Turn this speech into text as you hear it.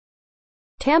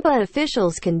Tampa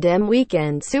officials condemn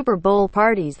weekend Super Bowl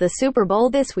parties. The Super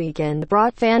Bowl this weekend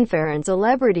brought fanfare and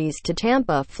celebrities to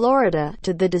Tampa, Florida,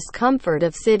 to the discomfort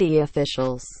of city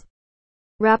officials.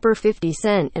 Rapper 50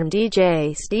 Cent and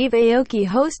DJ Steve Aoki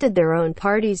hosted their own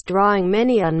parties, drawing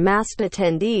many unmasked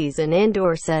attendees in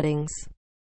indoor settings.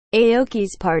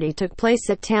 Aoki's party took place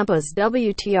at Tampa's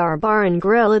WTR Bar and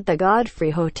Grill at the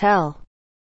Godfrey Hotel,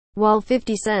 while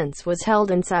 50 Cent's was held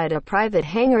inside a private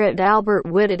hangar at Albert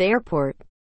Woodard Airport.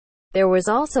 There was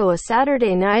also a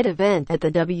Saturday night event at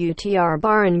the WTR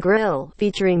Bar and Grill,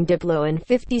 featuring Diplo and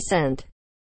 50 Cent.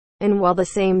 And while the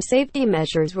same safety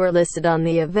measures were listed on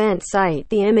the event site,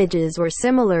 the images were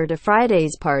similar to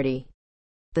Friday's party.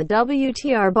 The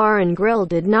WTR Bar and Grill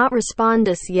did not respond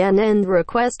to CNN's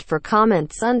request for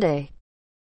comment Sunday.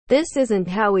 "This isn't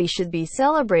how we should be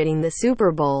celebrating the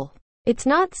Super Bowl. It's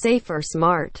not safe or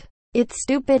smart. It's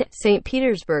stupid," St.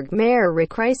 Petersburg Mayor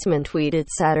Rick Reisman tweeted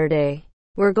Saturday.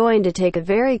 "We're going to take a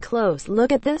very close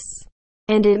look at this,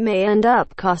 and it may end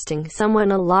up costing someone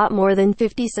a lot more than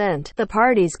 50 Cent. The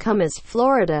parties come as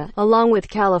Florida, along with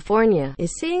California,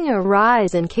 is seeing a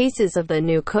rise in cases of the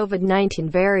new COVID-19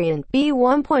 variant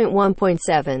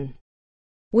B.1.1.7,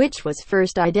 which was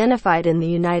first identified in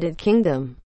the United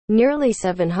Kingdom. Nearly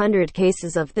 700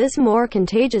 cases of this more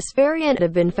contagious variant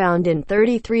have been found in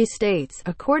 33 states,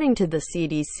 according to the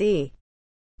CDC.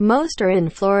 Most are in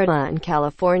Florida and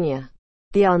California."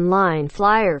 The online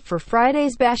flyer for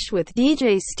Friday's bash with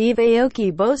DJ Steve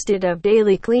Aoki boasted of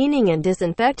daily cleaning and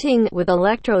disinfecting, with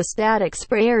electrostatic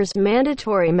sprayers,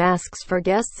 mandatory masks for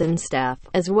guests and staff,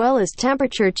 as well as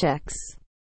temperature checks,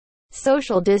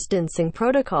 social distancing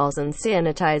protocols and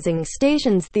sanitizing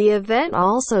stations. The event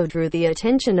also drew the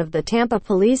attention of the Tampa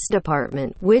Police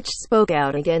Department, which spoke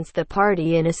out against the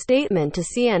party in a statement to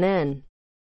CNN.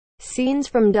 "Scenes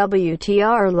from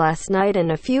WTR last night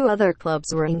and a few other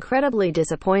clubs were incredibly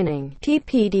disappointing,"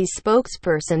 TPD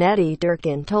spokesperson Eddie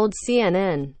Durkin told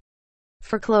CNN.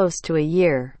 For close to a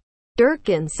year,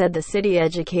 Durkin said the city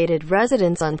educated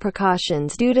residents on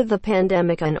precautions due to the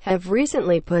pandemic and have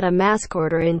recently put a mask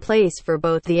order in place for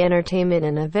both the entertainment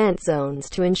and event zones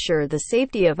to ensure the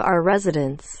safety of our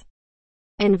residents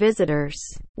and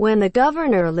visitors. When the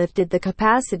governor lifted the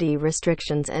capacity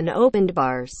restrictions and opened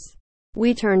bars,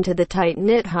 we turned to the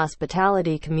tight-knit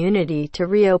hospitality community to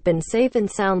reopen safe and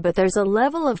sound, but there's a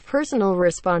level of personal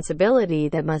responsibility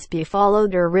that must be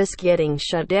followed or risk getting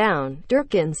shut down,"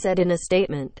 Durkin said in a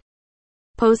statement.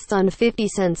 Posts on 50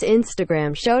 Cent's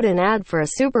Instagram showed an ad for a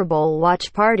Super Bowl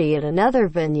watch party at another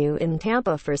venue in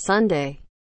Tampa for Sunday,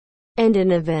 and an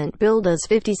event billed as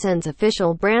 50 Cent's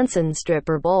official Branson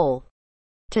Stripper Bowl.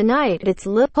 "Tonight it's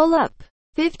pull up,"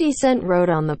 50 Cent wrote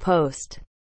on the post.